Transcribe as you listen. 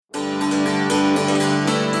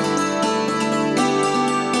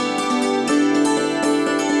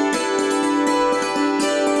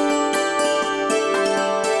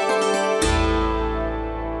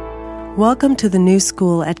Welcome to the New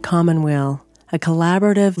School at Commonweal, a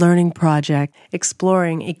collaborative learning project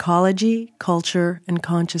exploring ecology, culture, and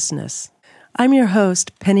consciousness. I'm your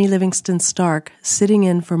host, Penny Livingston Stark, sitting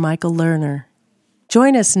in for Michael Lerner.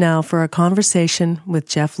 Join us now for a conversation with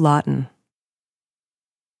Geoff Lawton.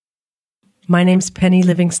 My name's Penny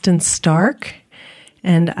Livingston Stark,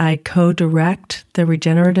 and I co-direct the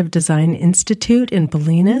Regenerative Design Institute in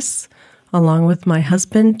Bolinas, along with my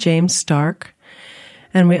husband, James Stark.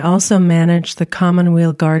 And we also manage the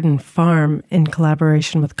Commonweal Garden Farm in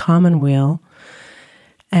collaboration with Commonweal.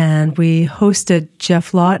 And we hosted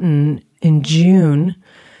Geoff Lawton in June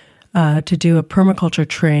to do a permaculture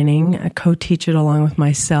training. I co-teach it along with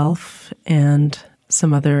myself and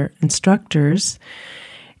some other instructors.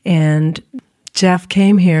 And Geoff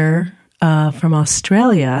came here from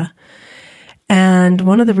Australia. And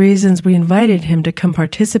one of the reasons we invited him to come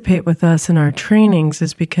participate with us in our trainings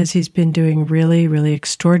is because he's been doing really, really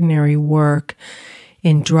extraordinary work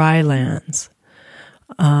in dry lands,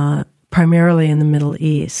 primarily in the Middle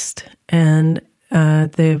East. And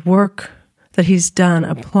the work that he's done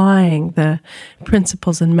applying the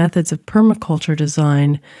principles and methods of permaculture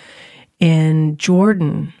design in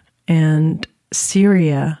Jordan and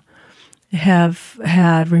Syria have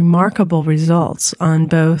had remarkable results on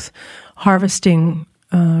both harvesting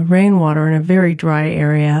rainwater in a very dry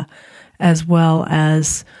area, as well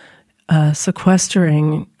as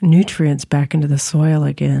sequestering nutrients back into the soil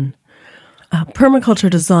again. Permaculture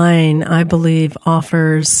design, I believe,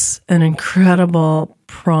 offers an incredible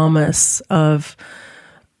promise of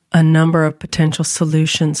a number of potential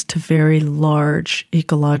solutions to very large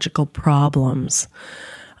ecological problems.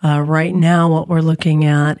 Right now, what we're looking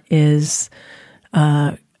at is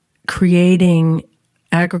creating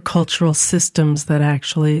agricultural systems that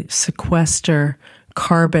actually sequester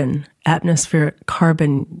carbon, atmospheric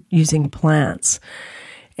carbon, using plants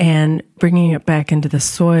and bringing it back into the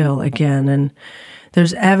soil again. And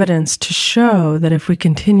there's evidence to show that if we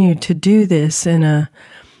continue to do this on a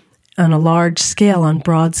large scale, on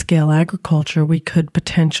broad scale agriculture, we could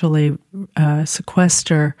potentially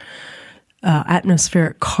sequester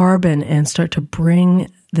atmospheric carbon and start to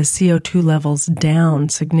bring the CO2 levels down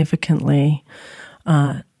significantly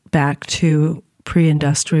back to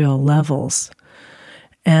pre-industrial levels.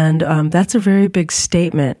 And that's a very big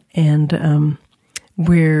statement, and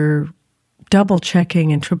we're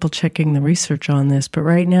double-checking and triple-checking the research on this, but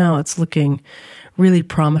right now it's looking really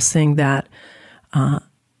promising that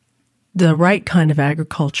the right kind of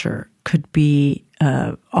agriculture could be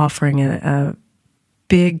offering a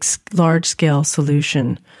big, large-scale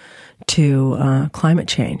solution to climate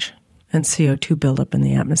change and CO2 buildup in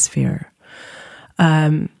the atmosphere.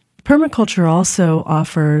 Permaculture also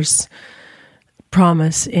offers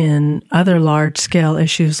promise in other large-scale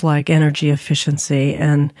issues like energy efficiency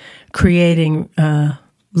and creating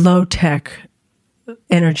low-tech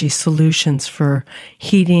energy solutions for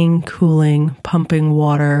heating, cooling, pumping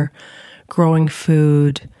water, growing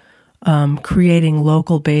food, creating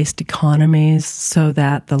local-based economies so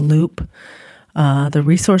that the loop, the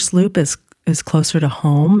resource loop is closer to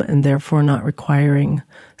home and therefore not requiring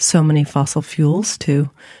so many fossil fuels to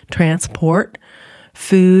transport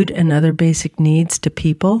food and other basic needs to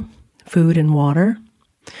people, food and water.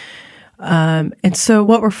 And so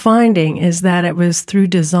what we're finding is that it was through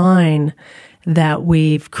design that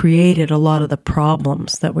we've created a lot of the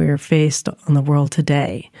problems that we are faced on the world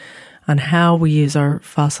today, on how we use our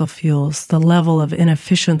fossil fuels, the level of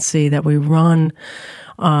inefficiency that we run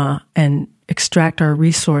and extract our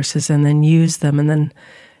resources and then use them, and then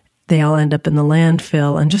they all end up in the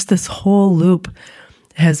landfill. And just this whole loop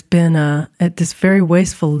has been, this very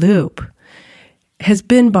wasteful loop has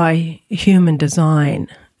been by human design.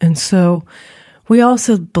 And so we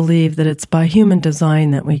also believe that it's by human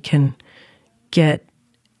design that we can get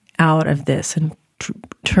out of this and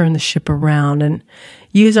turn the ship around and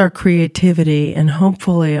use our creativity and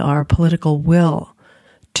hopefully our political will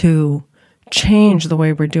to change the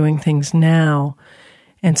way we're doing things now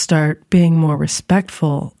and start being more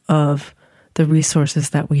respectful of the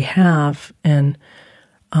resources that we have and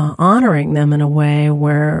honoring them in a way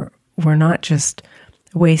where we're not just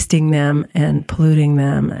wasting them and polluting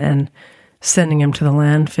them and sending them to the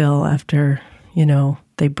landfill after,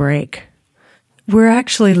 they break. We're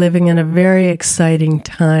actually living in a very exciting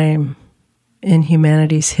time in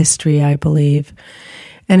humanity's history, I believe.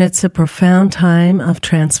 And it's a profound time of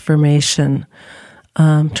transformation,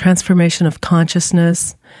 transformation of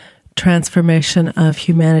consciousness, transformation of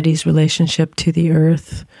humanity's relationship to the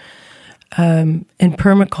earth. And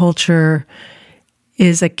permaculture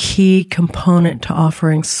is a key component to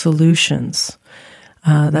offering solutions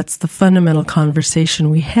That's the fundamental conversation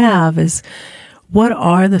we have, is what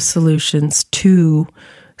are the solutions to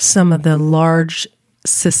some of the large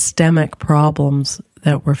systemic problems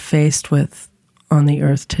that we're faced with on the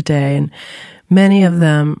earth today? And many of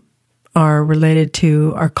them are related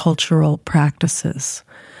to our cultural practices.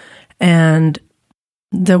 And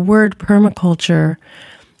the word permaculture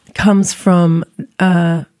comes from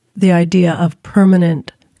the idea of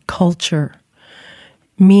permanent culture,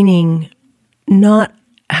 meaning not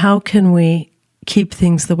how can we keep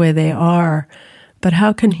things the way they are, but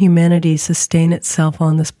how can humanity sustain itself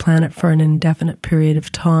on this planet for an indefinite period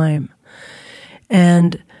of time?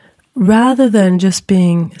 And rather than just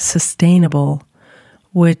being sustainable,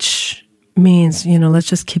 which means, let's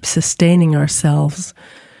just keep sustaining ourselves,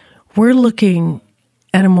 we're looking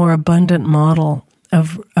at a more abundant model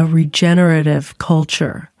of a regenerative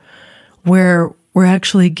culture where we're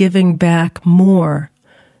actually giving back more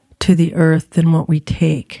to the earth than what we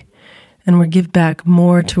take. And we give back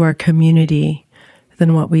more to our community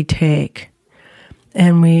than what we take.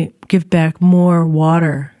 And we give back more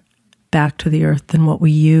water back to the earth than what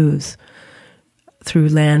we use through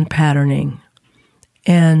land patterning.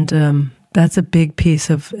 And that's a big piece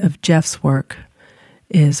of Jeff's work,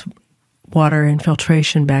 is water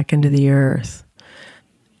infiltration back into the earth.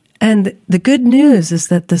 And the good news is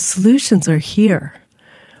that the solutions are here.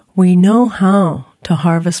 We know how to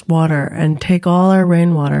harvest water and take all our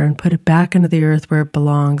rainwater and put it back into the earth where it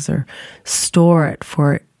belongs, or store it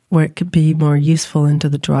where it could be more useful into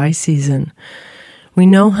the dry season. We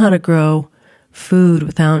know how to grow food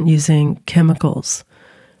without using chemicals.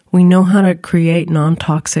 We know how to create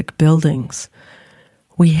non-toxic buildings.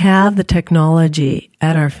 We have the technology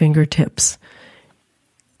at our fingertips.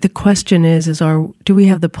 The question is do we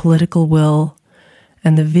have the political will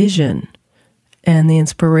and the vision and the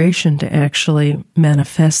inspiration to actually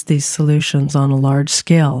manifest these solutions on a large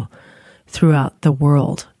scale throughout the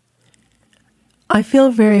world? I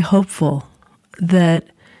feel very hopeful that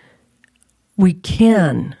we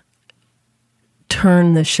can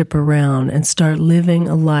turn the ship around and start living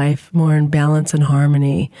a life more in balance and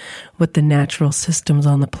harmony with the natural systems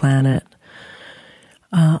on the planet.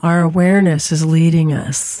 Our awareness is leading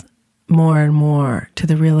us more and more to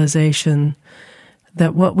the realization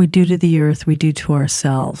that what we do to the earth, we do to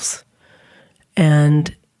ourselves.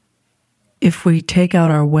 And if we take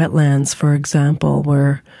out our wetlands, for example,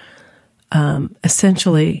 we're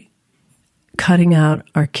essentially cutting out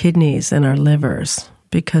our kidneys and our livers,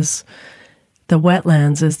 because the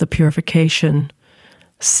wetlands is the purification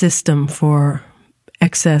system for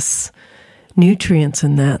excess nutrients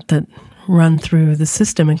in that run through the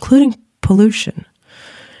system, including pollution.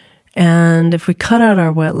 And if we cut out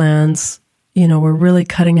our wetlands, we're really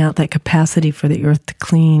cutting out that capacity for the earth to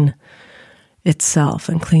clean itself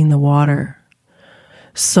and clean the water.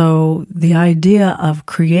 So the idea of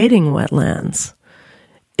creating wetlands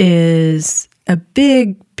is a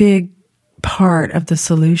big, big part of the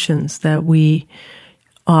solutions that we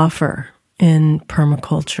offer in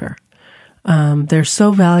permaculture. They're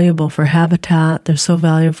so valuable for habitat. They're so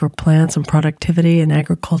valuable for plants and productivity and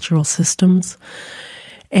agricultural systems.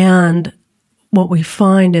 And what we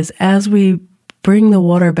find is as we bring the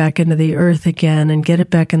water back into the earth again and get it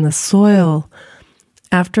back in the soil,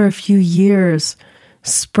 after a few years,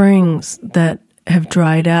 springs that have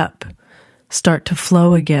dried up start to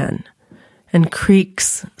flow again, and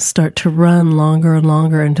creeks start to run longer and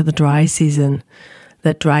longer into the dry season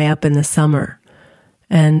that dry up in the summer.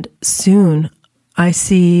 And soon I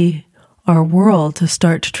see our world to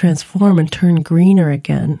start to transform and turn greener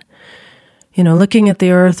again. Looking at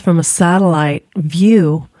the earth from a satellite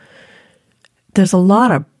view, there's a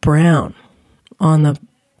lot of brown on the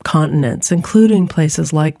continents, including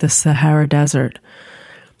places like the Sahara Desert.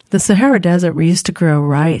 The Sahara Desert, we used to grow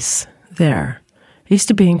rice there. It used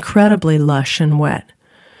to be incredibly lush and wet.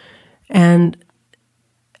 And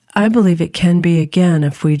I believe it can be again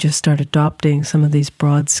if we just start adopting some of these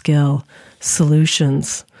broad-scale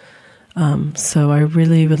solutions. So I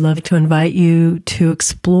really would love to invite you to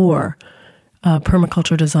explore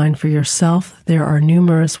permaculture design for yourself. There are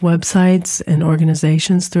numerous websites and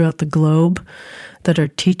organizations throughout the globe that are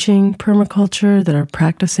teaching permaculture, that are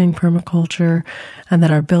practicing permaculture, and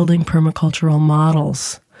that are building permacultural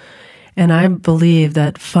models. And I believe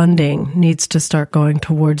that funding needs to start going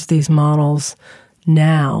towards these models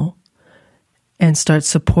now and start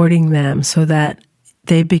supporting them so that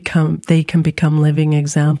they can become living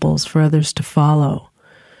examples for others to follow.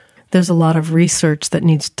 There's a lot of research that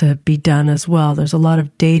needs to be done as well. There's a lot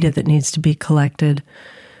of data that needs to be collected.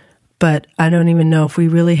 But I don't even know if we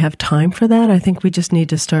really have time for that. I think we just need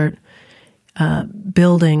to start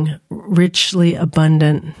building richly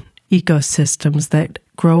abundant ecosystems that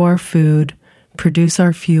grow our food, produce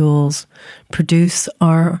our fuels, produce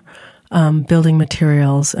our building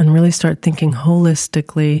materials, and really start thinking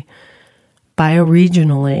holistically,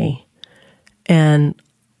 bioregionally, and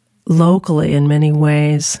locally in many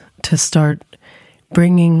ways to start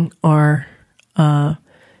bringing our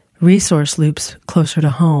resource loops closer to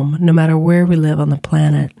home, no matter where we live on the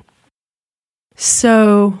planet.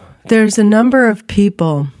 So there's a number of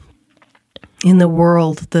people in the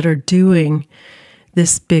world that are doing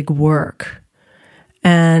this big work,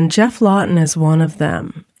 and Geoff Lawton is one of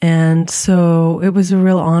them. And so it was a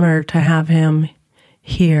real honor to have him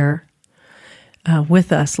here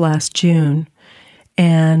with us last June.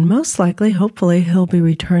 And most likely, hopefully, he'll be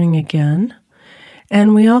returning again.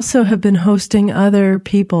 And we also have been hosting other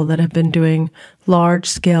people that have been doing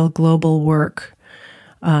large-scale global work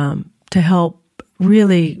to help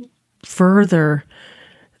really further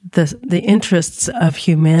the interests of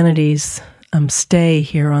humanity's stay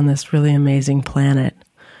here on this really amazing planet.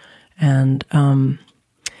 And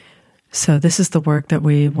so this is the work that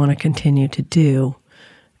we want to continue to do.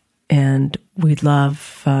 And we'd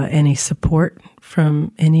love any support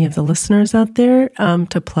from any of the listeners out there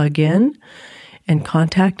to plug in and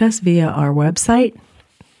contact us via our website,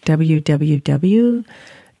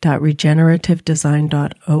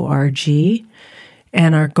 www.regenerativedesign.org.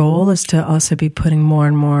 And our goal is to also be putting more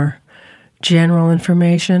and more general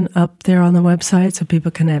information up there on the website so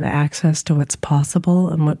people can have access to what's possible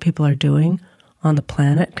and what people are doing on the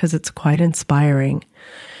planet, because it's quite inspiring.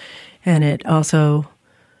 And it also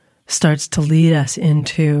starts to lead us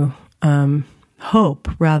into hope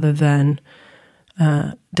rather than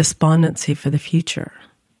despondency for the future.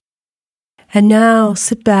 And now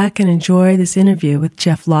sit back and enjoy this interview with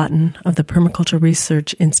Geoff Lawton of the Permaculture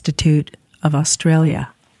Research Institute of Australia.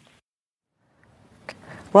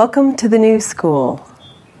 Welcome to the New School.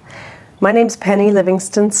 My name's Penny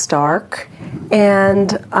Livingston Stark,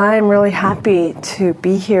 and I'm really happy to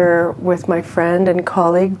be here with my friend and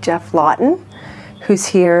colleague Geoff Lawton, who's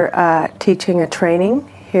here teaching a training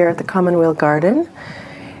here at the Commonweal Garden.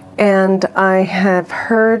 And I have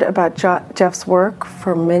heard about Geoff's work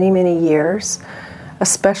for many, many years,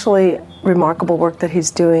 especially remarkable work that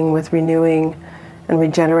he's doing with renewing and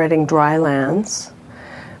regenerating dry lands.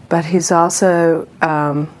 But he's also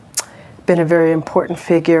been a very important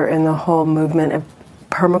figure in the whole movement of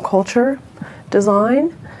permaculture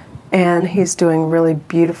design. And he's doing really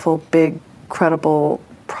beautiful, big, credible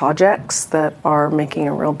projects that are making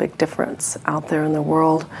a real big difference out there in the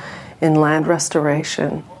world in land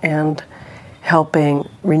restoration and helping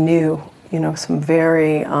renew, some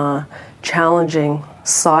very challenging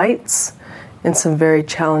sites in some very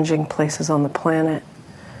challenging places on the planet.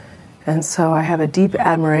 And so I have a deep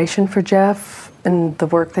admiration for Geoff and the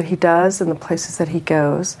work that he does and the places that he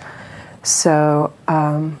goes. So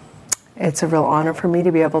it's a real honor for me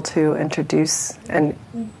to be able to introduce and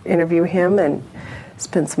interview him and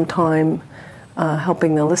spend some time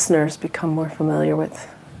helping the listeners become more familiar with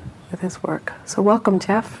his work. So welcome,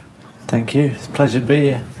 Geoff. Thank you. It's a pleasure to be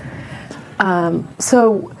here.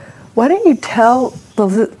 So why don't you tell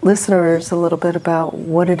the listeners a little bit about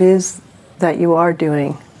what it is that you are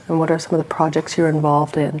doing and what are some of the projects you're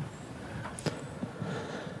involved in?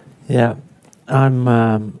 Yeah, I'm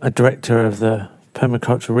a director of the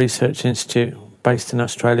Permaculture Research Institute based in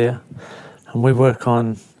Australia, and we work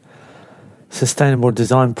on sustainable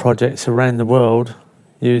design projects around the world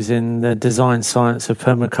using the design science of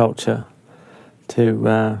permaculture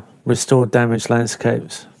to restore damaged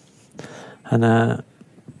landscapes and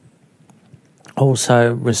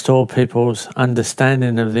also restore people's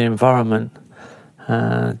understanding of the environment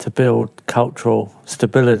to build cultural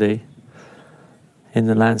stability in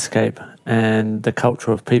the landscape and the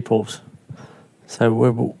culture of peoples. So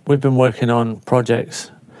we've been working on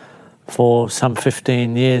projects for some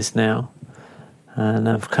 15 years now, and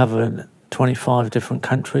I've covered 25 different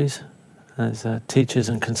countries as teachers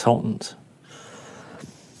and consultants.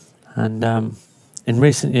 And in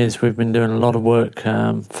recent years we've been doing a lot of work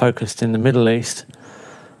focused in the Middle East,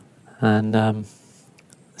 and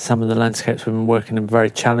some of the landscapes we've been working in very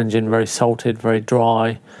challenging, very salted, very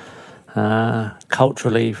dry,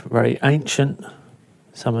 culturally very ancient,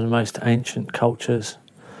 some of the most ancient cultures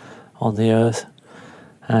on the earth.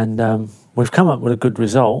 And we've come up with a good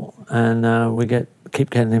result, and we keep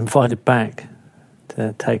getting invited back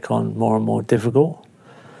to take on more and more difficult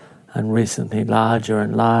and recently larger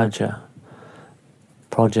and larger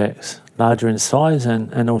projects, larger in size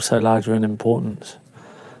and also larger in importance.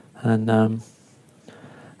 And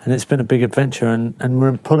it's been a big adventure, and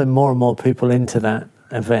we're pulling more and more people into that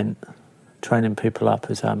event training people up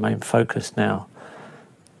is our main focus now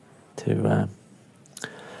to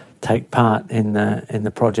take part in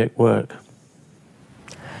the project work.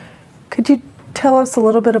 Could you tell us a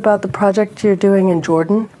little bit about the project you're doing in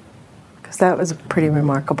Jordan? Because that was a pretty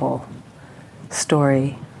remarkable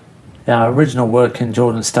story. Yeah, our original work in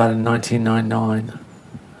Jordan started in 1999,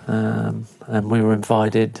 and we were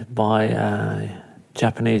invited by a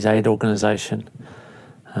Japanese aid organisation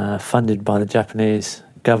funded by the Japanese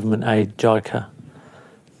government aid, JICA,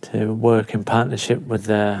 to work in partnership with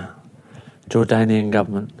the Jordanian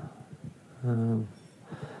government.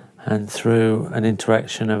 And through an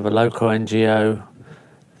interaction of a local NGO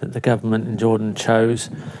that the government in Jordan chose,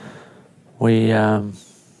 we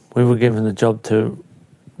were given the job to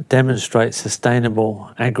demonstrate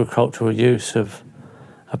sustainable agricultural use of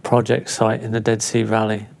a project site in the Dead Sea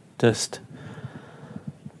Valley, just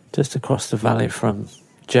across the valley from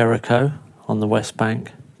Jericho on the west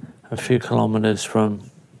bank, a few kilometres from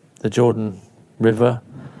the Jordan River,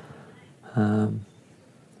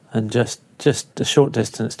 and just a short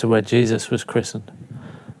distance to where Jesus was christened.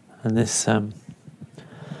 And this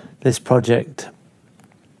project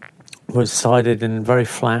was sited in very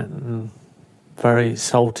flat and very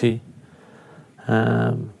salty,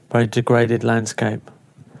 very degraded landscape.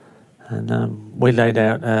 And we laid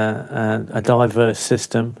out a diverse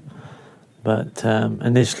system, but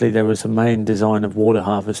initially there was a main design of water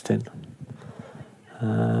harvesting.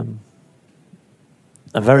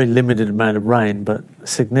 A very limited amount of rain, but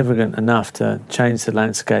significant enough to change the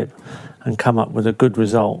landscape and come up with a good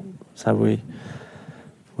result. So we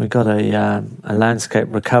got a landscape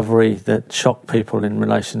recovery that shocked people in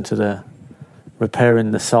relation to the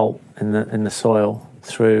repairing the salt in the soil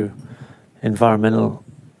through environmental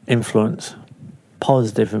influence,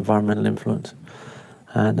 positive environmental influence.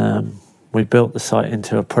 And we built the site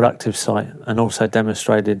into a productive site and also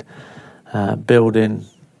demonstrated building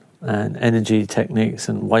and energy techniques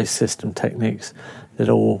and waste system techniques that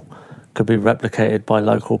all could be replicated by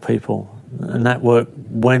local people. And that work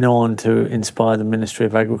went on to inspire the Ministry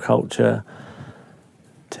of Agriculture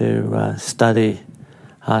to study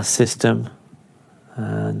our system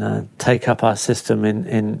and take up our system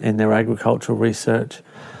in their agricultural research,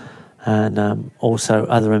 and also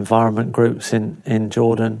other environment groups in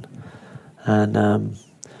Jordan. And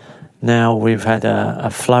now we've had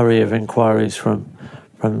a flurry of inquiries from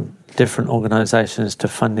different organisations to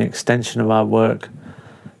fund the extension of our work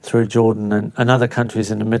through Jordan and other countries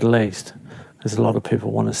in the Middle East, because a lot of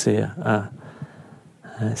people want to see a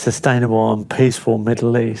sustainable and peaceful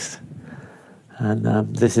Middle East.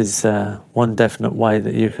 And this is one definite way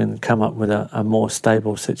that you can come up with a more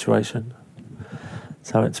stable situation.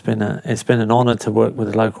 So it's been an honour to work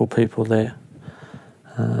with the local people there.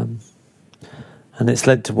 And it's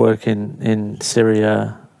led to work in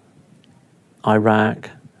Syria, Iraq,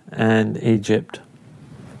 and Egypt.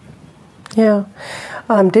 Yeah.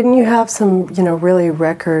 Didn't you have some, really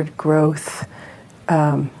record growth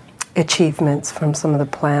achievements from some of the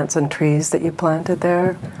plants and trees that you planted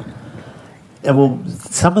there? Yeah, well,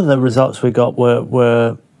 some of the results we got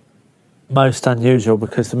were most unusual,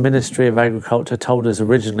 because the Ministry of Agriculture told us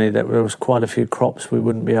originally that there was quite a few crops we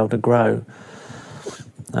wouldn't be able to grow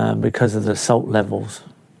because of the salt levels.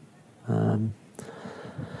 And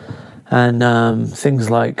things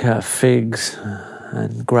like figs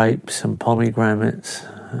and grapes and pomegranates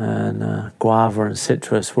and guava and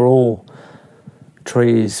citrus were all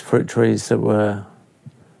fruit trees that were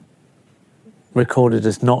recorded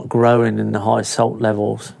as not growing in the high salt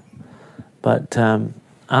levels. But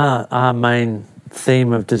our main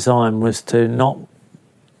theme of design was to not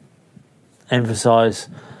emphasise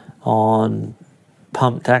on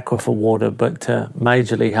pumped aquifer water, but to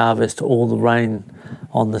majorly harvest all the rain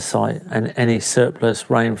on the site and any surplus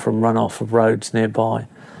rain from runoff of roads nearby.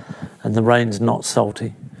 And the rain's not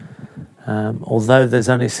salty. Although there's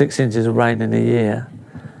only 6 inches of rain in a year,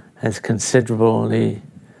 there's considerably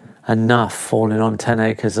enough falling on 10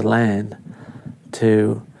 acres of land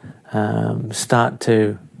to start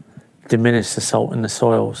to diminish the salt in the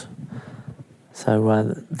soils.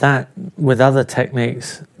 So that, with other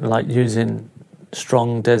techniques like using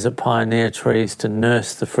strong desert pioneer trees to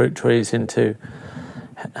nurse the fruit trees into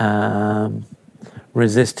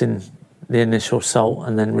resisting the initial salt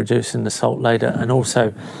and then reducing the salt later, and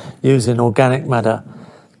also using organic matter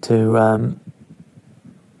to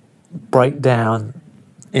break down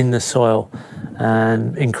in the soil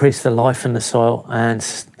and increase the life in the soil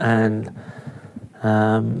and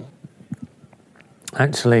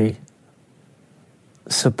actually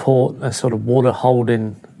support a sort of water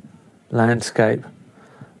holding landscape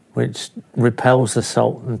which repels the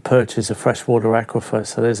salt and perches a freshwater aquifer.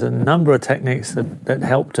 So there's a number of techniques that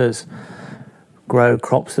helped us grow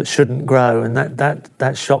crops that shouldn't grow, and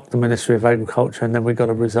that shocked the Ministry of Agriculture, and then we got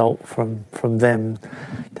a result from them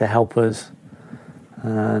to help us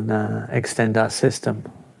and extend our system.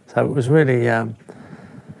 So it was really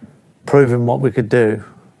proving what we could do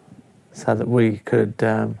so that we could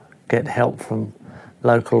get help from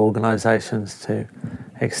local organisations to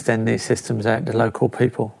extend these systems out to local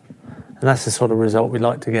people. And that's the sort of result we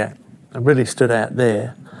like to get. It really stood out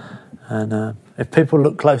there. And if people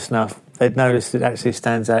look close enough, they'd notice it actually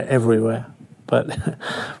stands out everywhere. But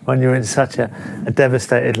when you're in such a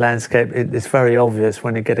devastated landscape, it's very obvious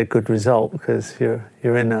when you get a good result, because you're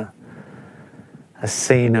in a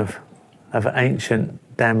scene of ancient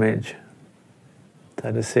damage.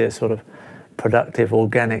 So to see a sort of productive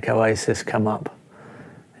organic oasis come up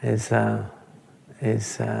is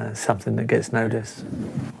something that gets noticed.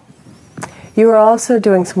 You were also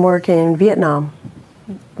doing some work in Vietnam.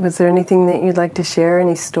 Was there anything that you'd like to share,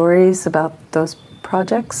 any stories about those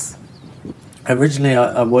projects? Originally,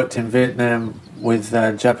 I worked in Vietnam with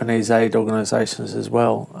Japanese aid organisations as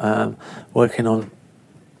well, working on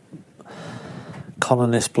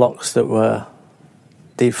colonist blocks that were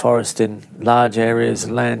deforesting large areas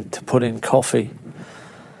of land to put in coffee.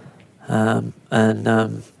 That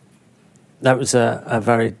was a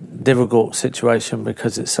very difficult situation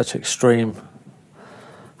because it's such extreme,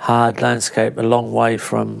 hard landscape, a long way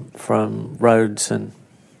from roads and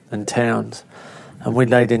towns. And we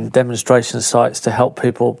laid in demonstration sites to help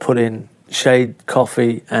people put in shade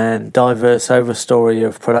coffee and diverse overstory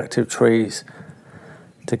of productive trees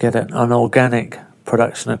to get an organic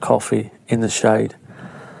production of coffee in the shade.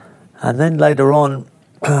 And then later on,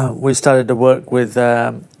 we started to work with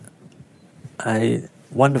a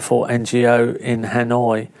wonderful NGO in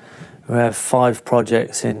Hanoi who have 5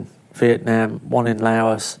 projects in Vietnam, 1 in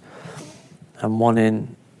Laos and 1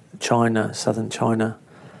 in China, southern China.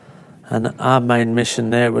 And our main mission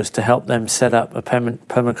there was to help them set up a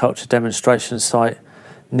permaculture demonstration site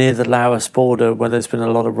near the Laos border, where there's been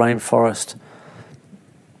a lot of rainforest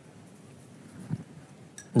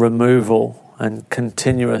removal and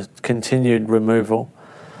continued removal.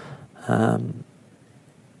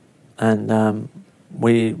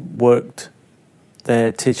 We worked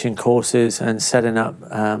there teaching courses and setting up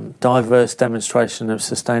diverse demonstration of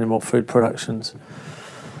sustainable food productions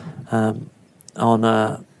on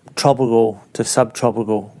a tropical to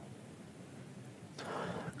subtropical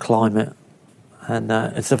climate. And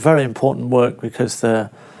it's a very important work because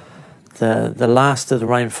the last of the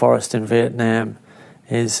rainforest in Vietnam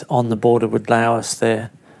is on the border with Laos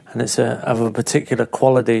there, and it's of a particular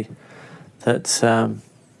quality that's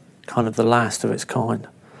kind of the last of its kind.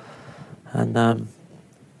 And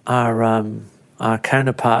our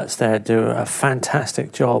counterparts there do a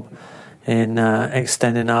fantastic job in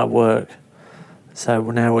extending our work.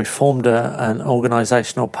 So now we've formed an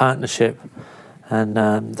organisational partnership, and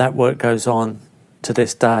that work goes on to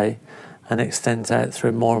this day and extends out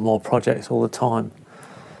through more and more projects all the time.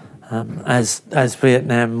 As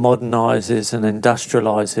Vietnam modernises and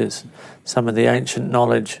industrialises, some of the ancient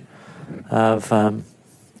knowledge of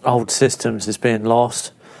old systems is being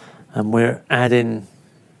lost, and we're adding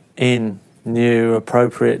in new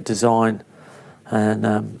appropriate design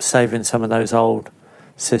and saving some of those old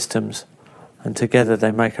systems, and together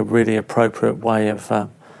they make a really appropriate way of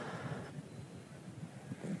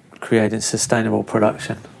creating sustainable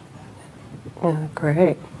production. Oh,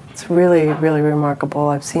 great. It's really, really remarkable.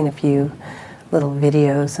 I've seen a few little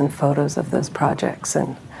videos and photos of those projects,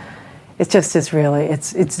 and it just is really,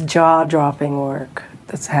 it's jaw-dropping work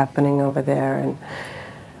that's happening over there. And,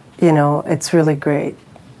 you know, it's really great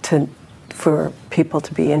for people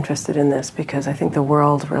to be interested in this, because I think the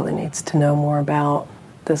world really needs to know more about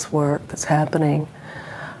this work that's happening.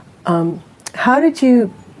 How did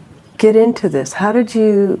you get into this? How did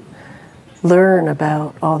you learn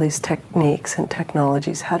about all these techniques and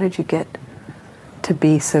technologies? How did you get to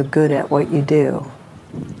be so good at what you do?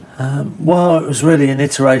 Well, it was really an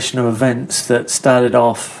iteration of events that started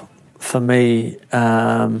off for me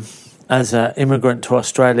as an immigrant to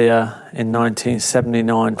Australia in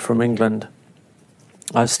 1979 from England.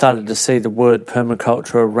 I started to see the word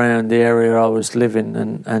permaculture around the area I was living,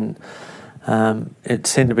 and it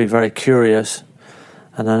seemed to be very curious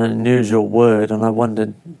and an unusual word, and I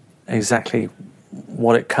wondered exactly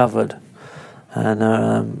what it covered.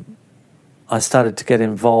 And I started to get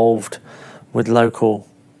involved with local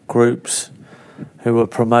groups who were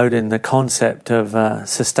promoting the concept of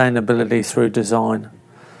sustainability through design,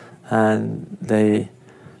 and the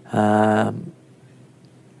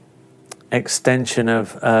extension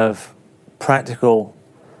of practical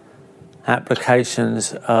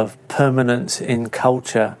applications of permanence in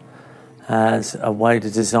culture as a way to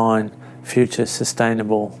design future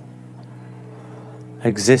sustainable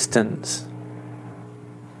existence.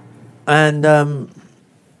 And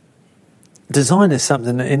design is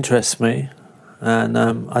something that interests me, and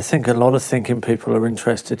I think a lot of thinking people are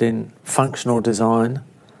interested in functional design,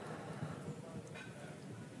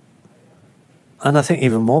 and I think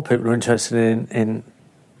even more people are interested in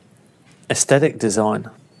aesthetic design.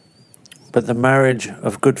 But the marriage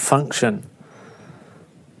of good function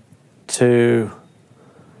to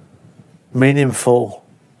meaningful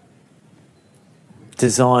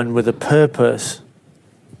design with a purpose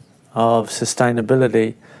of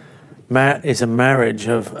sustainability is a marriage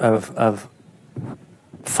of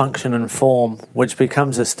function and form, which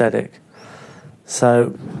becomes aesthetic.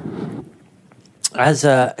 So, as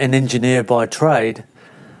an engineer by trade,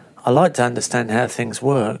 I like to understand how things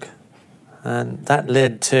work, and that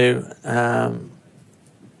led to an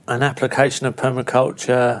application of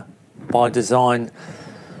permaculture by design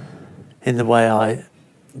in the way I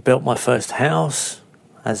built my first house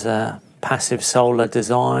as a passive solar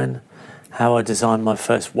design, how I designed my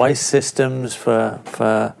first waste systems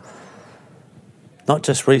for not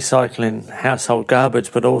just recycling household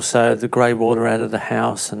garbage, but also the grey water out of the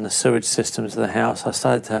house and the sewage systems of the house. I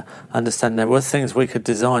started to understand there were things we could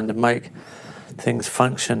design to make things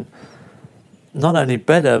function not only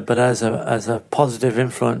better, but as a positive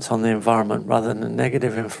influence on the environment rather than a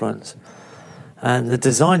negative influence. And the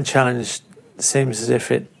design challenge seems as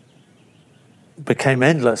if it became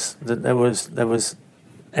endless, that there was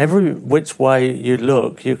every which way you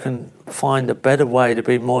look, you can find a better way to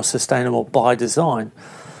be more sustainable by design,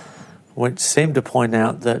 which seemed to point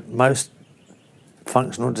out that most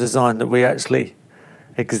functional design that we actually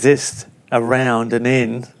exist around and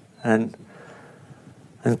in and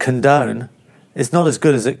condone is not as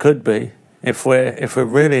good as it could be if we're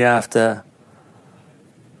really after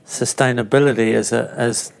sustainability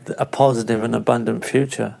as a positive and abundant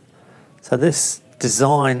future. So this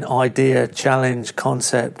design idea, challenge,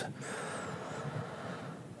 concept,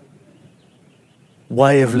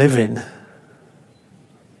 way of living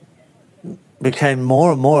became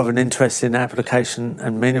more and more of an interesting application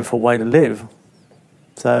and meaningful way to live.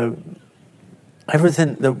 So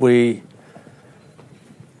everything that we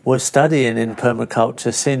were studying in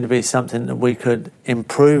permaculture seemed to be something that we could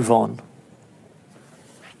improve on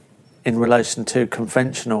in relation to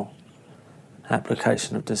conventional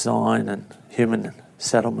application of design and human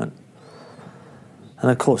settlement. And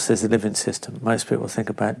of course there's a living system. Most people think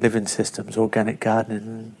about living systems, organic gardening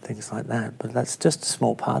and things like that, but that's just a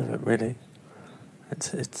small part of it really.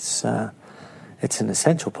 It's an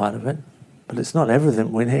essential part of it, but it's not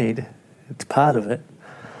everything we need. It's part of it.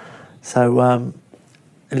 So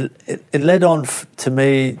it led on to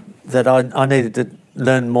me that I needed to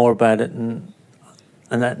learn more about it, and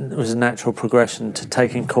that was a natural progression to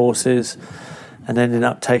taking courses, and ended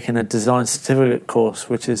up taking a design certificate course,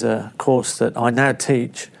 which is a course that I now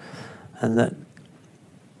teach, and that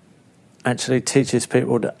actually teaches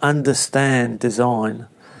people to understand design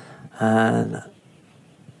and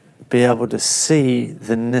be able to see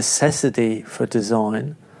the necessity for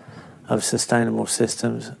design of sustainable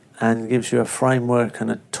systems, and gives you a framework and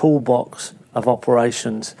a toolbox of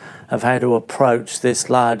operations of how to approach this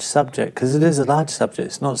large subject, because it is a large subject,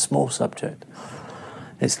 it's not a small subject.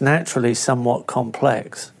 It's naturally somewhat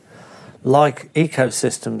complex, like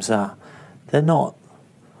ecosystems are. They're not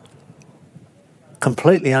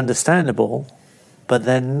completely understandable, but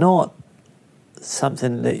they're not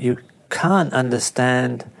something that you can't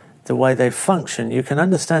understand the way they function. You can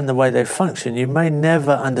understand the way they function. You may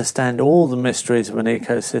never understand all the mysteries of an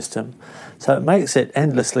ecosystem. So it makes it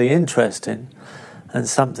endlessly interesting and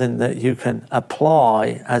something that you can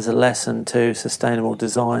apply as a lesson to sustainable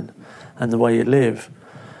design and the way you live.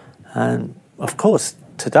 And of course,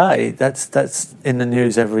 today, that's in the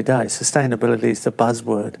news every day. Sustainability is the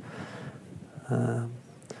buzzword.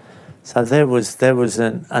 So there was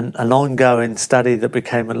an ongoing study that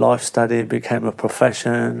became a life study, it became a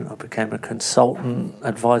profession. I became a consultant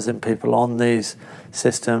advising people on these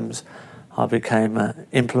systems. I became an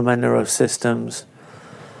implementer of systems,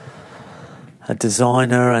 a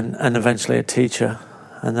designer, and eventually a teacher.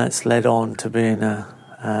 And that's led on to being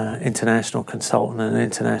an international consultant and an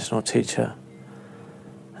international teacher.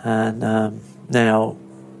 And now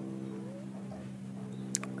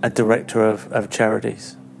a director of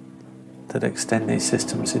charities that extend these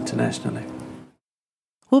systems internationally.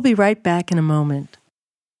 We'll be right back in a moment.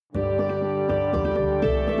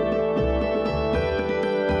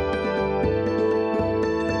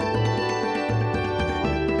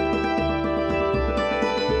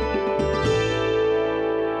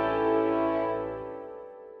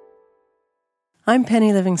 I'm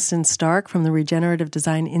Penny Livingston Stark from the Regenerative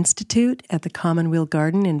Design Institute at the Commonweal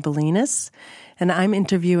Garden in Bolinas, and I'm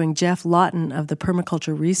interviewing Geoff Lawton of the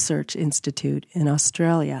Permaculture Research Institute in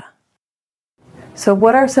Australia. So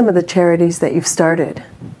what are some of the charities that you've started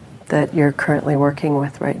that you're currently working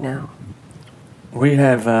with right now? We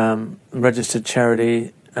have a registered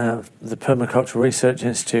charity, the Permaculture Research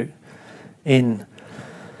Institute in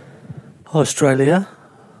Australia,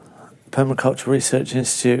 Permaculture Research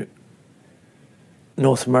Institute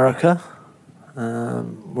North America.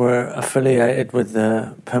 We're affiliated with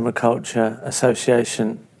the Permaculture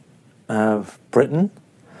Association of Britain,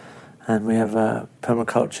 and we have a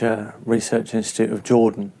Permaculture Research Institute of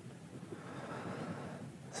Jordan.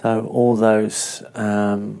 So all those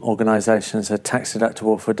organisations are tax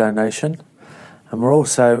deductible for donation, and we're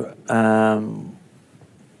also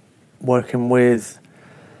working with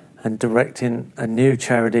and directing a new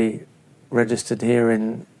charity registered here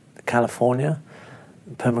in California,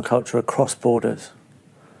 Permaculture Across Borders.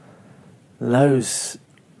 Those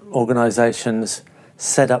organisations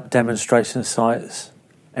set up demonstration sites,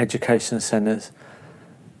 education centres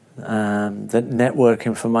that network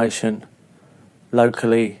information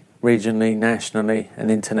locally, regionally, nationally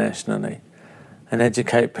and internationally, and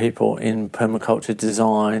educate people in permaculture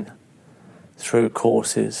design through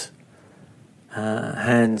courses,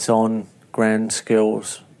 hands-on ground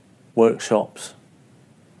skills, workshops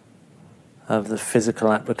of the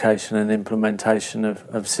physical application and implementation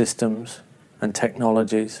of systems and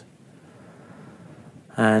technologies,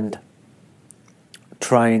 and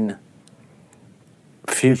train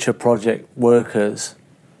future project workers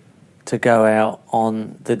to go out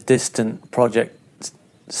on the distant project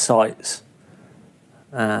sites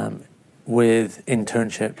with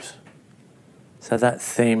internships. So that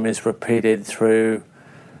theme is repeated through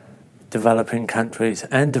developing countries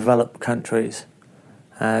and developed countries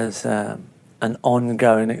as an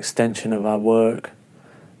ongoing extension of our work.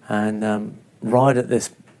 And right at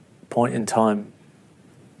this point in time,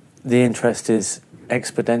 the interest is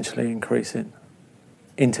exponentially increasing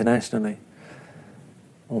internationally,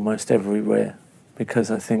 almost everywhere,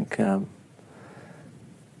 because I think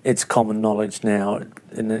it's common knowledge now,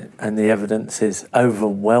 and the evidence is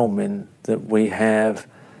overwhelming that we have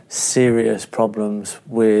serious problems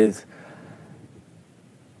with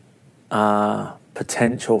our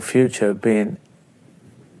potential future being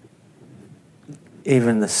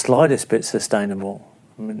even the slightest bit sustainable.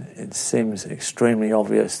 I mean, it seems extremely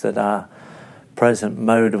obvious that our present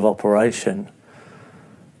mode of operation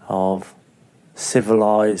of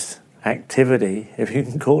civilized activity, if you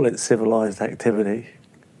can call it civilized activity,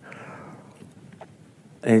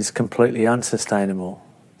 is completely unsustainable.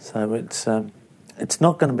 So it's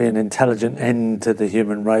not going to be an intelligent end to the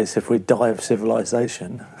human race if we die of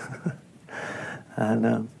civilization.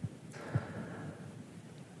 and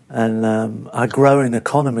our growing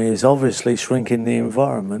economy is obviously shrinking the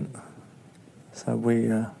environment. So we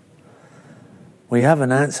have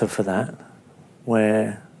an answer for that,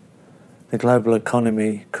 where the global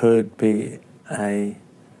economy could be a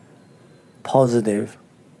positive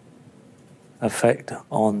effect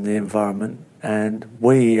on the environment, and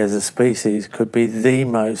we as a species could be the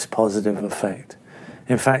most positive effect.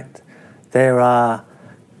 In fact, there are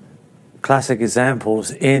classic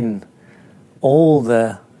examples in all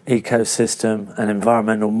the ecosystem and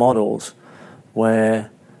environmental models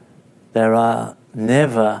where there are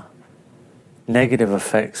never negative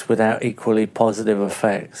effects without equally positive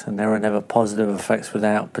effects, and there are never positive effects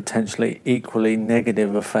without potentially equally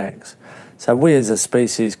negative effects. So we as a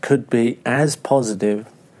species could be as positive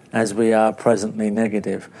as we are presently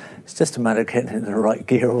negative. It's just a matter of getting in the right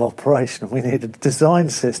gear of operation. We need a design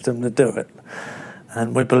system to do it.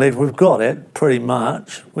 And we believe we've got it, pretty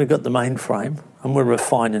much. We've got the mainframe, and we're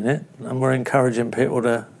refining it, and we're encouraging people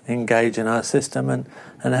to engage in our system and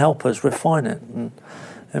help us refine it. And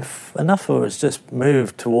if enough of us just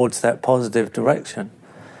move towards that positive direction,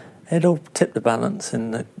 it'll tip the balance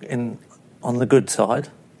on the good side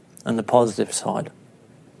and the positive side.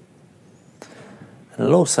 And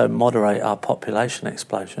it'll also moderate our population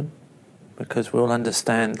explosion, because we'll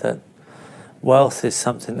understand that wealth is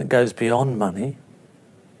something that goes beyond money.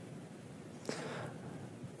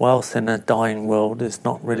 Wealth in a dying world is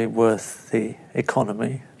not really worth the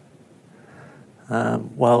economy.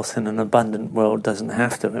 Wealth in an abundant world doesn't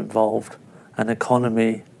have to involve an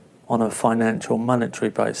economy on a financial monetary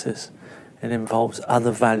basis. It involves other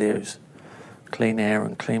values: clean air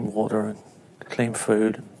and clean water and clean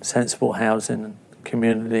food, and sensible housing and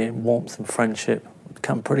community and warmth and friendship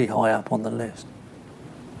come pretty high up on the list.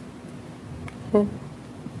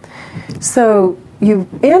 So you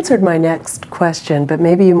answered my next question, but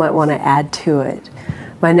maybe you might want to add to it.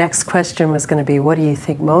 My next question was going to be, what do you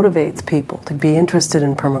think motivates people to be interested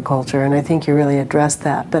in permaculture? And I think you really addressed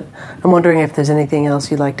that. But I'm wondering if there's anything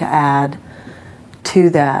else you'd like to add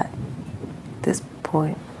to that at this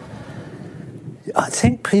point. I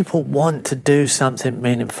think people want to do something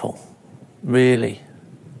meaningful, really.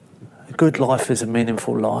 A good life is a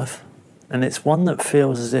meaningful life, and it's one that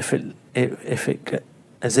feels as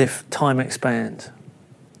if time expands.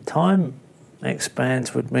 Time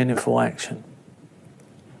expands with meaningful action.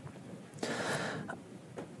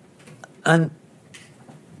 And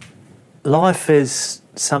life is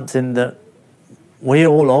something that we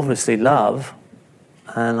all obviously love,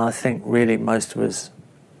 and I think really most of us,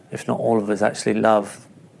 if not all of us, actually love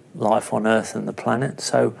life on Earth and the planet.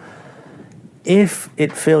 So if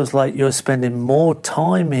it feels like you're spending more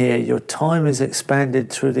time here, your time is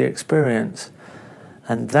expanded through the experience,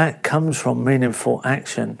 and that comes from meaningful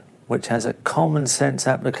action, which has a common sense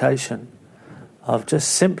application of just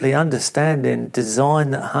simply understanding design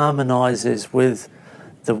that harmonizes with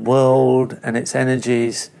the world and its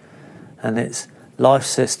energies and its life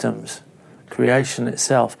systems, creation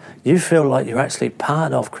itself. You feel like you're actually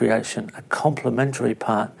part of creation, a complementary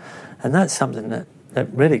part. And that's something that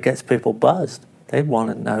really gets people buzzed. They want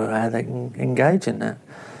to know how they can engage in that.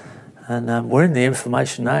 And we're in the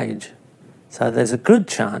information age, so there's a good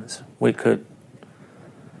chance we could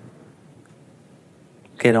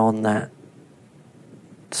get on that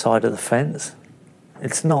side of the fence.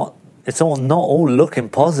 It's not all looking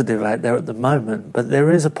positive out there at the moment, but there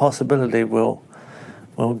is a possibility we'll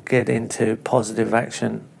get into positive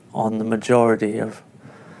action on the majority of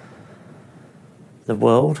the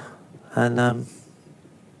world, and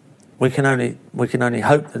we can only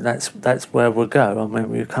hope that that's where we'll go. I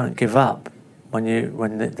mean, you can't give up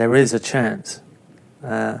when there is a chance,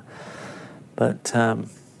 but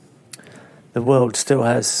the world still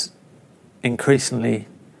has increasingly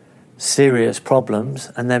serious problems,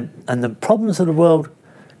 and the problems of the world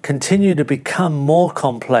continue to become more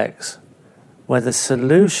complex, where the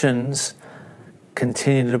solutions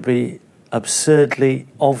continue to be absurdly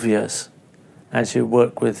obvious as you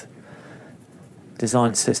work with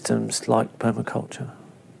design systems like permaculture.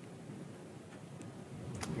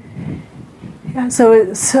 Yeah,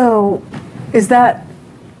 so is that,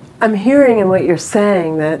 I'm hearing in what you're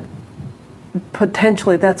saying that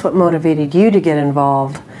potentially that's what motivated you to get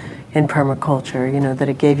involved in permaculture, that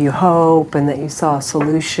it gave you hope and that you saw a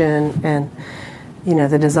solution and,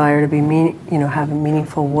 the desire to be have a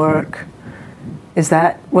meaningful work. Is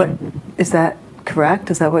that correct?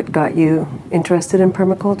 Is that what got you interested in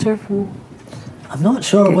permaculture? I'm not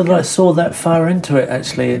sure whether I saw that far into it,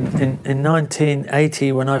 actually. In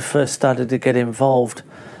 1980, when I first started to get involved,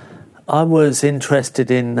 I was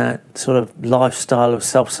interested in that sort of lifestyle of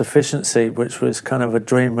self-sufficiency, which was kind of a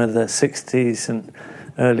dream of the 60s and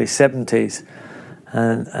early 70s,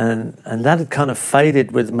 and that had kind of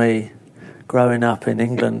faded with me growing up in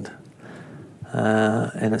England,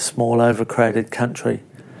 in a small overcrowded country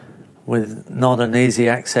with not an easy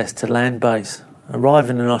access to land base.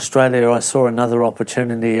 Arriving in Australia, I saw another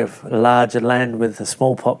opportunity of a larger land with a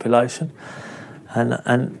small population,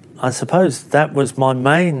 and I suppose that was my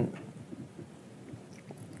main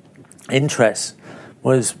interest,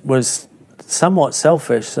 was somewhat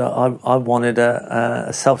selfish. So I wanted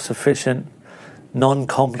a self-sufficient,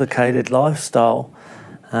 non-complicated lifestyle,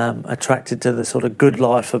 attracted to the sort of good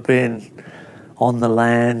life of being on the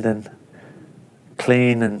land and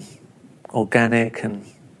clean and organic, and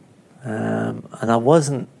I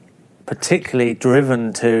wasn't particularly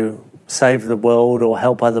driven to save the world or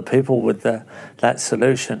help other people with that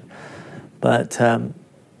solution. But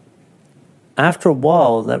after a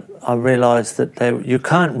while, that I realised that you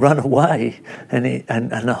can't run away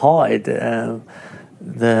and hide the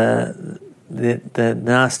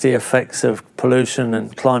nasty effects of pollution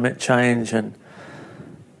and climate change and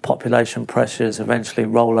population pressures eventually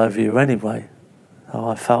roll over you anyway. So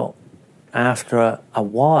I felt after a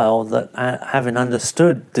while that having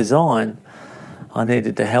understood design, I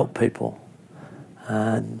needed to help people,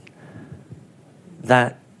 and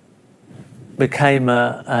that became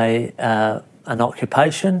an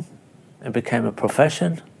occupation. It became a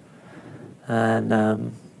profession,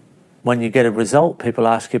 and when you get a result, people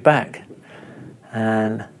ask you back,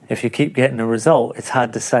 and if you keep getting a result, it's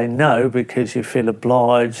hard to say no because you feel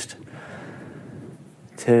obliged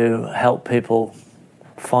to help people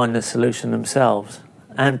find the solution themselves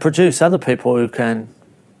and produce other people who can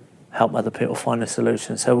help other people find a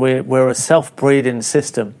solution. So we're a self-breeding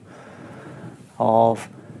system of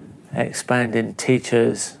expanding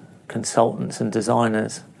teachers, consultants and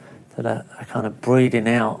designers that are kind of breeding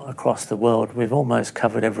out across the world. We've almost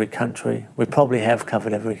covered every country. We probably have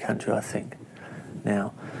covered every country, I think,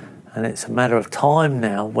 now. And it's a matter of time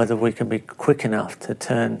now whether we can be quick enough to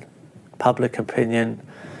turn public opinion,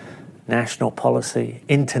 national policy,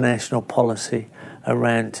 international policy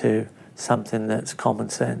around to something that's common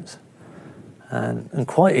sense and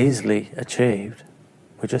quite easily achieved.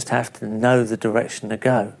 We just have to know the direction to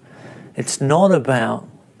go. It's not about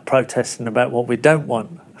protesting about what we don't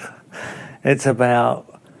want. It's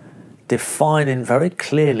about defining very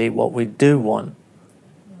clearly what we do want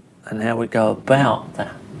and how we go about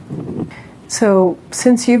that. So,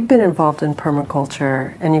 since you've been involved in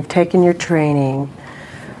permaculture and you've taken your training,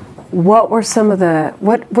 what were some of the,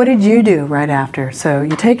 what did you do right after? So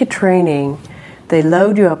you take a training, they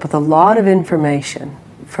load you up with a lot of information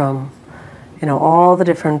from, all the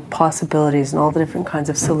different possibilities and all the different kinds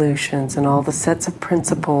of solutions and all the sets of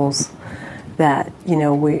principles that,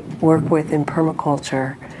 we work with in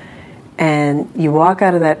permaculture. And you walk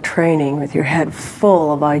out of that training with your head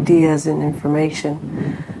full of ideas and information.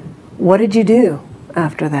 What did you do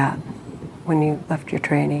after that when you left your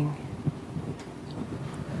training?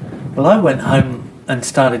 Well, I went home and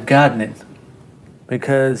started gardening,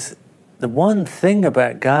 because the one thing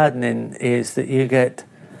about gardening is that you get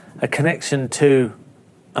a connection to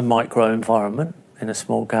a microenvironment in a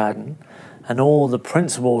small garden and all the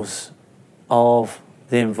principles of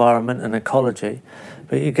the environment and ecology,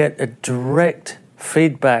 but you get a direct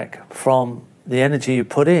feedback from the energy you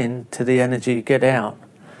put in to the energy you get out.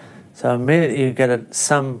 So immediately you get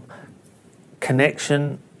some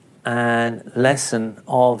connection and lesson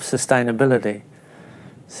of sustainability.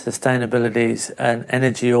 Sustainability is an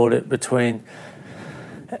energy audit between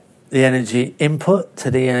the energy input to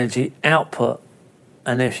the energy output.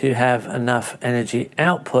 And if you have enough energy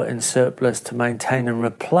output in surplus to maintain and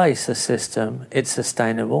replace a system, it's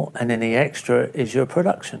sustainable, and any extra is your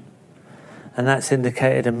production. And that's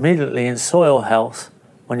indicated immediately in soil health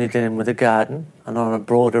when you're dealing with a garden and on a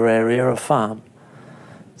broader area or farm.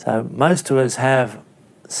 So most of us have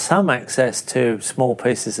some access to small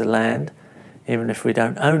pieces of land. Even if we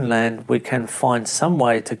don't own land, we can find some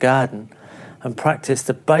way to garden and practice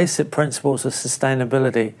the basic principles of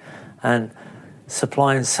sustainability and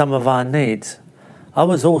supplying some of our needs. I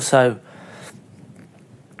was also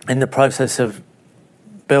in the process of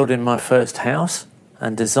building my first house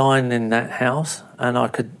and designing that house, and I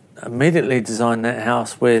could immediately design that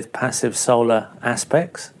house with passive solar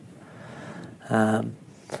aspects. And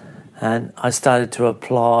I started to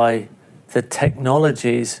apply the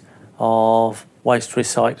technologies of waste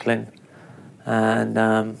recycling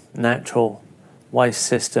and natural waste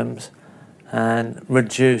systems and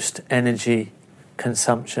reduced energy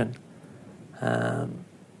consumption,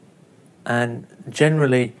 and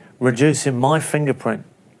generally reducing my fingerprint,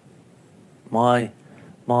 my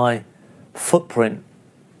footprint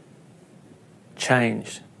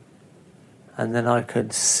changed. And then I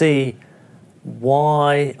could see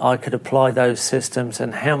why I could apply those systems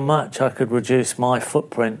and how much I could reduce my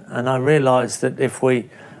footprint. And I realised that if we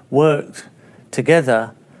worked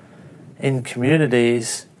together in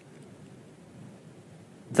communities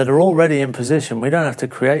that are already in position, we don't have to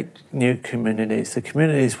create new communities. The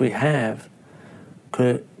communities we have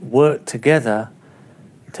could work together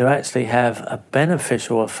to actually have a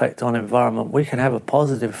beneficial effect on environment. We can have a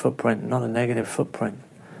positive footprint, not a negative footprint.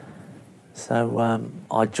 So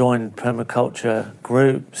I joined permaculture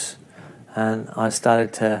groups, and I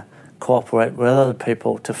started to cooperate with other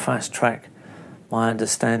people to fast track my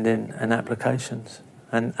understanding and applications.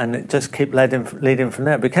 And it just kept leading from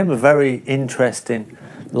there. It became a very interesting,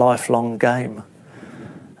 lifelong game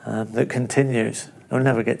that continues. I'll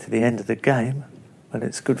never get to the end of the game, but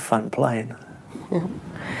it's good fun playing. Yeah.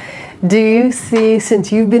 Do you see,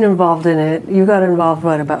 since you've been involved in it, you got involved,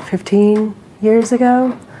 about 15 years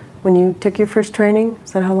ago when you took your first training?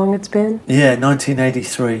 Is that how long it's been? Yeah,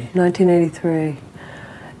 1983. 1983.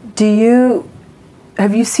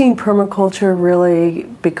 Have you seen permaculture really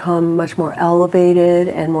become much more elevated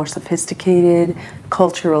and more sophisticated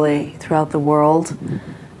culturally throughout the world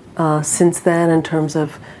since then, in terms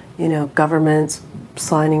of, governments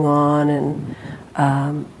signing on and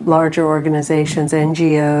larger organizations,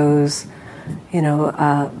 NGOs,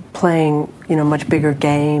 playing, much bigger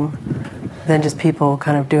game than just people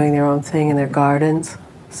kind of doing their own thing in their gardens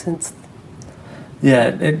since?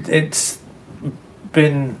 Yeah, it's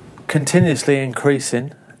been continuously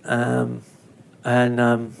increasing, and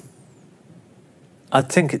I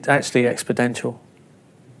think it's actually exponential.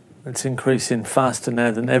 It's increasing faster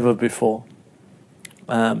now than ever before.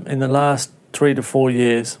 In the last 3 to 4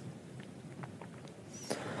 years,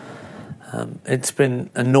 It's been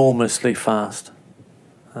enormously fast.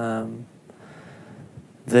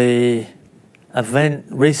 The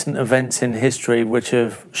recent events in history which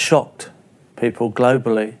have shocked people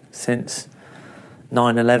globally since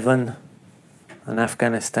 9/11 and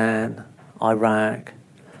Afghanistan, Iraq,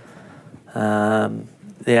 the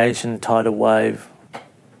Asian tidal wave,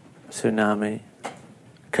 tsunami,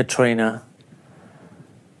 Katrina,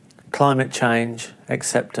 climate change,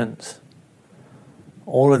 acceptance,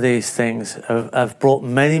 all of these things have brought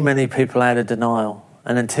many, many people out of denial.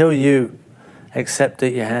 And until you accept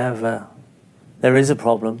that there is a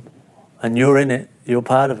problem and you're in it, you're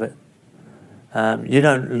part of it, you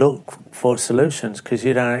don't look for solutions because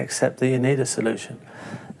you don't accept that you need a solution.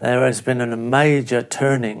 There has been a major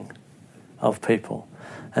turning of people.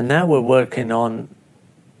 And now we're working on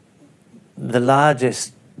the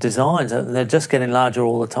largest designs. They're just getting larger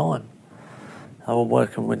all the time. We're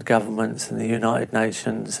working with governments and the United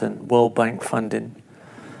Nations and World Bank funding.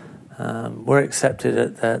 We're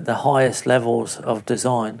accepted at the highest levels of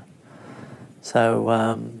design.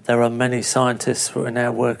 So there are many scientists who are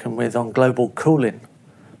now working on global cooling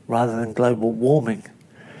rather than global warming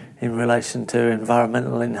in relation to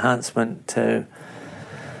environmental enhancement to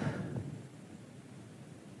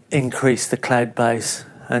increase the cloud base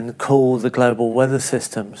and cool the global weather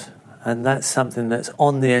systems. And that's something that's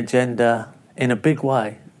on the agenda in a big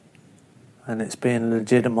way. And it's being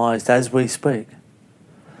legitimised as we speak.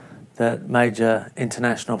 That major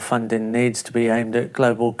international funding needs to be aimed at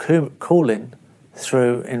global cooling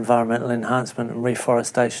through environmental enhancement and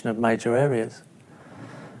reforestation of major areas.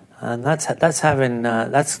 And that's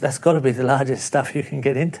got to be the largest stuff you can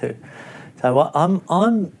get into. So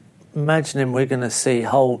I'm imagining we're going to see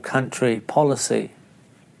whole country policy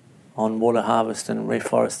on water harvesting and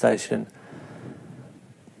reforestation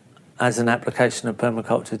as an application of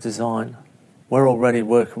permaculture design. We're already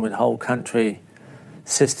working with whole country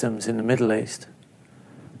systems in the Middle East,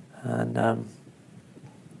 and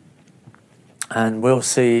we'll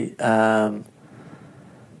see the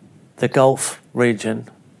Gulf region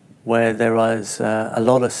where there is a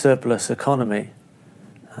lot of surplus economy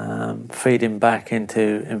feeding back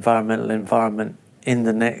into environment in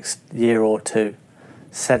the next year or two,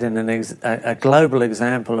 setting a global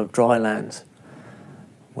example of drylands,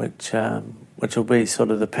 which will be sort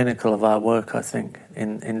of the pinnacle of our work, I think,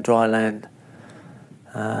 in dryland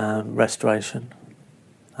restoration.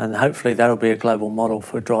 And hopefully that'll be a global model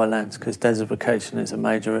for drylands, because desertification is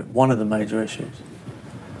one of the major issues.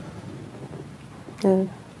 Yeah.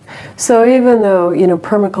 So even though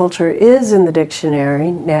permaculture is in the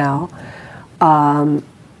dictionary now,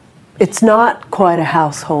 it's not quite a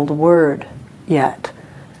household word yet.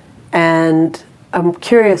 And I'm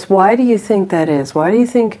curious, why do you think that is? Why do you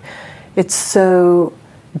think it's so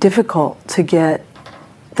difficult to get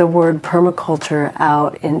the word permaculture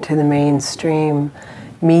out into the mainstream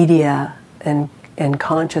media and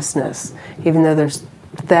consciousness, even though there's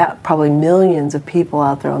probably millions of people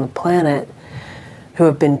out there on the planet who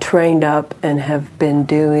have been trained up and have been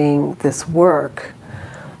doing this work?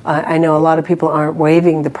 I know a lot of people aren't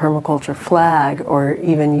waving the permaculture flag or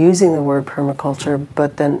even using the word permaculture,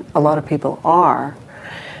 but then a lot of people are.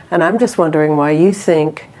 And I'm just wondering why you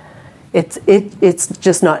think it's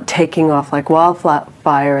just not taking off like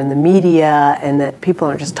wildfire in the media, and that people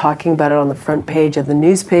aren't just talking about it on the front page of the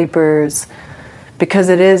newspapers, because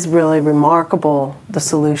it is really remarkable, the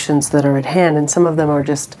solutions that are at hand, and some of them are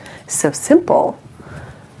just so simple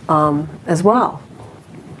as well.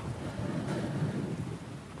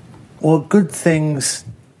 Well, good things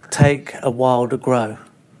take a while to grow,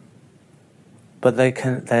 but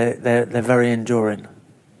they're very enduring.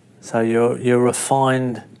 So your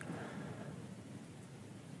refined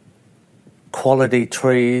quality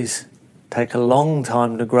trees take a long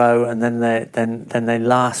time to grow, and then they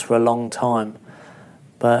last for a long time.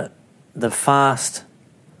 But the fast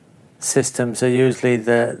systems are usually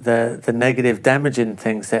the negative, damaging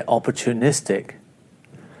things. They're opportunistic.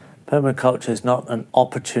 Permaculture is not an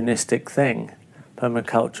opportunistic thing.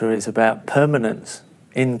 Permaculture is about permanence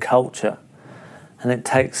in culture, and it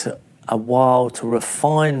takes a while to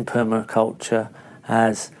refine permaculture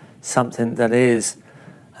as something that is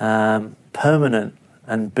permanent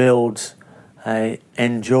and builds a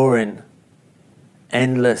enduring,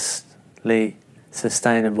 endlessly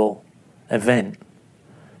sustainable event.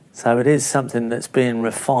 So it is something that's being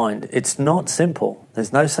refined. It's not simple.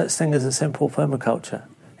 There's no such thing as a simple permaculture.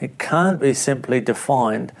 It can't be simply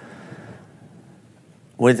defined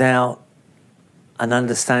without an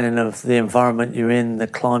understanding of the environment you're in, the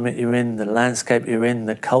climate you're in, the landscape you're in,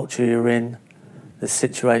 the culture you're in, the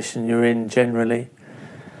situation you're in generally.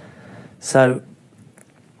 So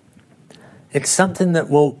it's something that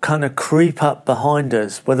will kind of creep up behind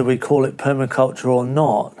us, whether we call it permaculture or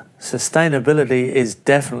not. Sustainability is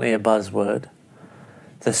definitely a buzzword.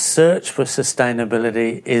 The search for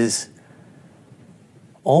sustainability is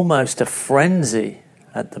almost a frenzy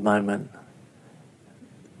at the moment.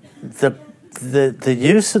 The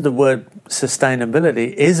use of the word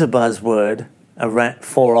sustainability is a buzzword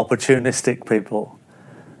for opportunistic people,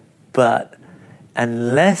 but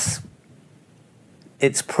unless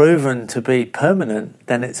it's proven to be permanent,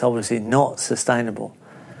 then it's obviously not sustainable.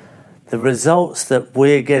 The results that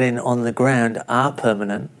we're getting on the ground are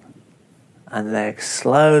permanent, and they're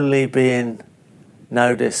slowly being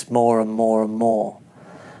noticed more and more and more.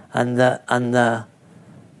 And the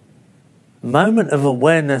moment of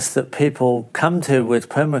awareness that people come to with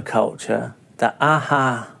permaculture, the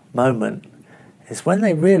aha moment, is when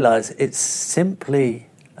they realise it's simply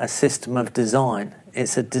a system of design.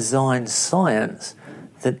 It's a design science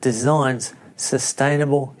that designs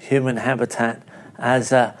sustainable human habitat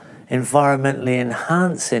as a environmentally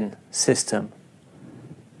enhancing system.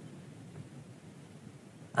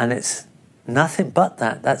 And it's nothing but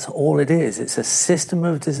that. That's all it is. It's a system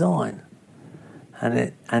of design. And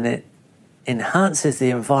it enhances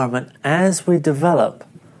the environment as we develop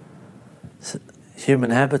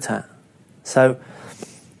human habitat. So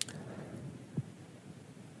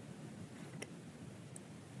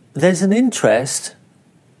there's an interest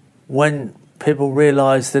when people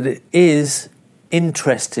realise that it is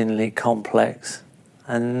interestingly complex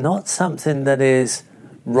and not something that is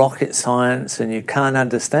rocket science and you can't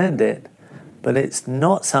understand it, but it's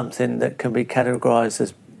not something that can be categorised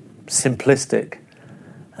as simplistic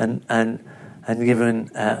and given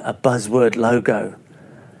a buzzword logo.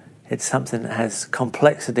 It's something that has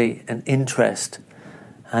complexity and interest,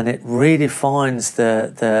 and it redefines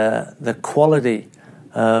the quality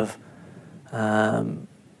of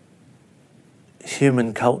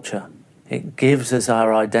human culture. It gives us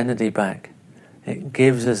our identity back. It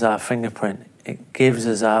gives us our fingerprint. It gives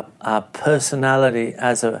us our personality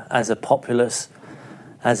as a populace,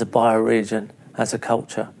 as a bioregion, as a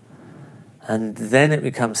culture. And then it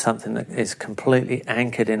becomes something that is completely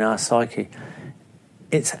anchored in our psyche.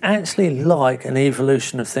 It's actually like an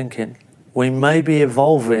evolution of thinking. We may be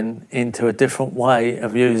evolving into a different way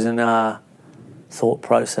of using our thought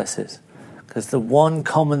processes. Because the one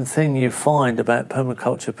common thing you find about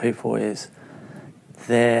permaculture people is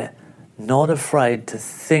they're not afraid to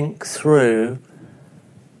think through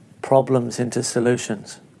problems into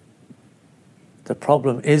solutions. The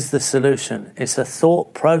problem is the solution. It's a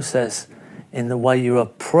thought process in the way you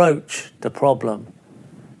approach the problem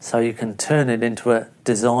so you can turn it into a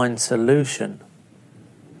design solution.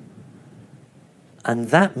 And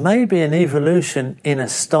that may be an evolution in a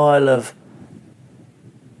style of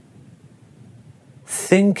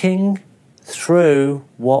thinking through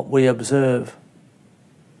what we observe.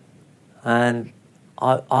 And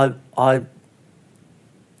I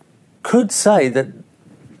could say that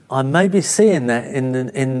I may be seeing that in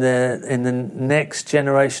the next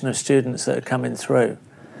generation of students that are coming through.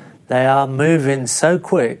 They are moving so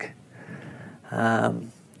quick that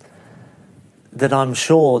I'm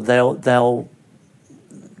sure they'll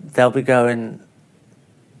be going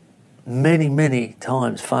many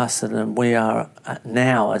times faster than we are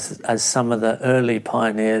now as some of the early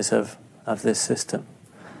pioneers of this system.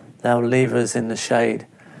 They'll leave us in the shade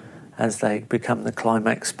as they become the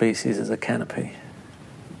climax species of the canopy.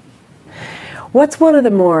 What's one of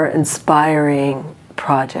the more inspiring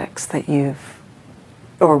projects that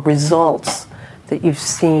or results that you've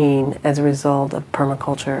seen as a result of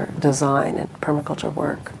permaculture design and permaculture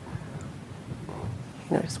work?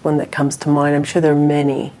 Just one that comes to mind. I'm sure there are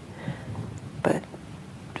many, but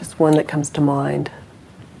just one that comes to mind.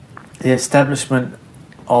 The establishment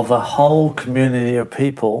of a whole community of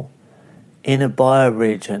people in a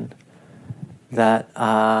bioregion that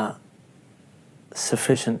are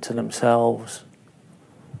sufficient to themselves.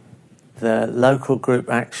 The local group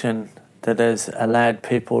action that has allowed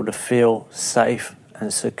people to feel safe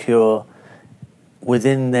and secure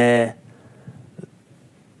within their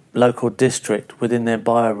local district, within their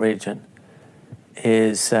bioregion,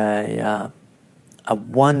 is a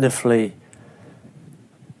wonderfully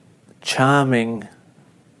charming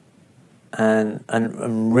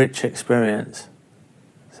and rich experience.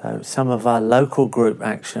 So some of our local group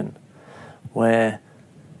action, where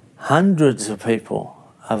hundreds of people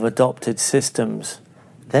have adopted systems,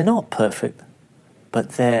 they're not perfect,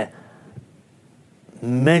 but they're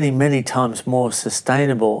many times more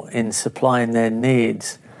sustainable in supplying their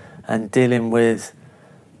needs and dealing with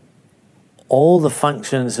all the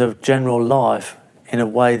functions of general life in a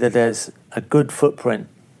way that has a good footprint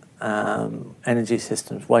energy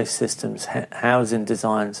systems, waste systems, housing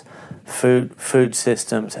designs, food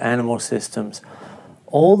systems, animal systems,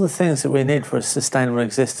 all the things that we need for a sustainable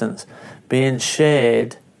existence being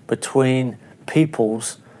shared between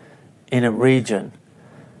peoples in a region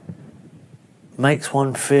makes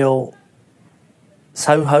one feel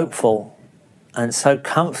so hopeful and so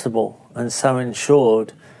comfortable and so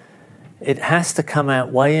ensured. It has to come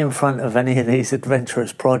out way in front of any of these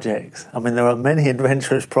adventurous projects. I mean, there are many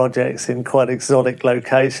adventurous projects in quite exotic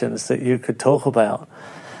locations that you could talk about.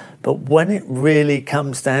 But when it really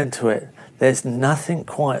comes down to it, there's nothing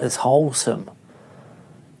quite as wholesome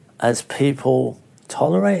as people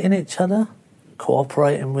tolerating each other,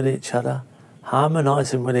 cooperating with each other,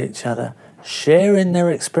 harmonising with each other, sharing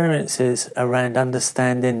their experiences around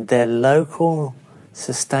understanding their local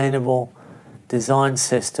sustainable design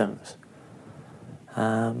systems.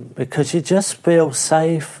 Because you just feel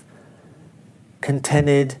safe,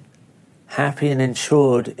 contented, happy and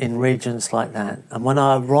insured in regions like that. And when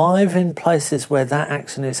I arrive in places where that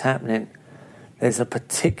action is happening, there's a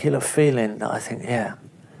particular feeling that I think, yeah,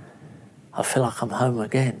 I feel like I'm home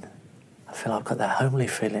again. I feel I've got that homely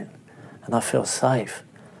feeling and I feel safe.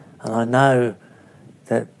 And I know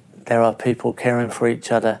that there are people caring for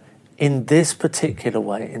each other in this particular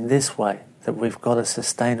way, in this way, that we've got a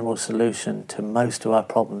sustainable solution to most of our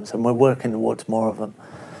problems, and we're working towards more of them.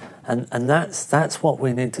 And that's what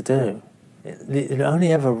we need to do. It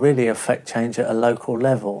only ever really affect change at a local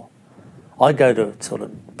level. I go to sort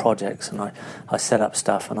of projects and I set up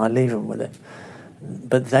stuff and I leave them with it.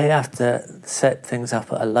 But they have to set things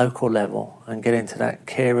up at a local level and get into that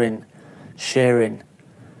caring, sharing,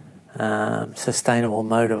 sustainable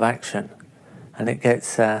mode of action. And it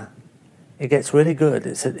gets really good.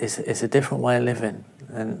 It's a different way of living,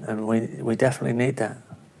 and we definitely need that.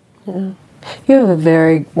 Yeah. You have a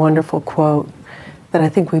very wonderful quote that I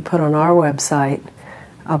think we put on our website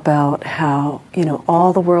about how,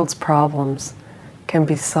 all the world's problems can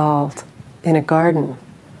be solved in a garden.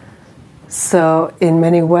 So in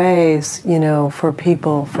many ways, for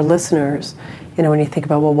people, for listeners, when you think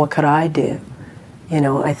about, well, what could I do?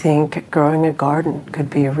 I think growing a garden could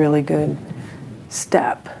be a really good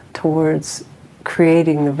step towards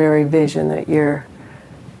creating the very vision that you're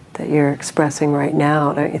expressing right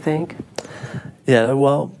now, don't you think? Yeah,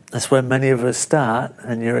 well, that's where many of us start,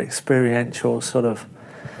 and your experiential sort of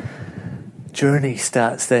journey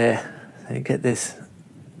starts there. You get this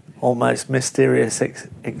almost mysterious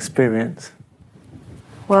experience.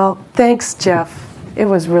 Well, thanks, Jeff. It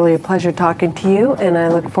was really a pleasure talking to you, and I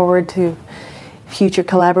look forward to future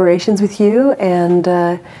collaborations with you, and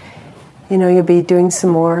you'll be doing some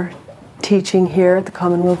more teaching here at the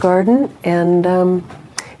Commonweal Garden, and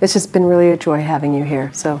it's just been really a joy having you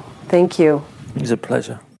here, so thank you. It was a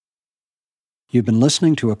pleasure. You've been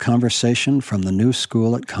listening to a conversation from the New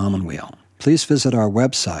School at Commonweal. Please visit our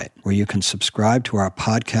website where you can subscribe to our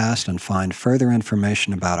podcast and find further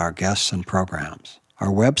information about our guests and programs. Our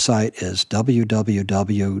website is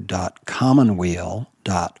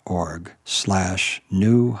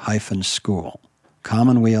www.commonweal.org/new-school.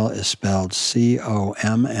 Commonweal is spelled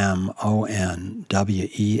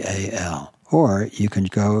COMMONWEAL. Or you can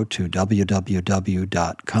go to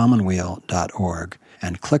www.commonweal.org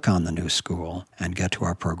and click on the New School and get to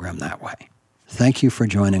our program that way. Thank you for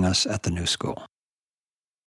joining us at the New School.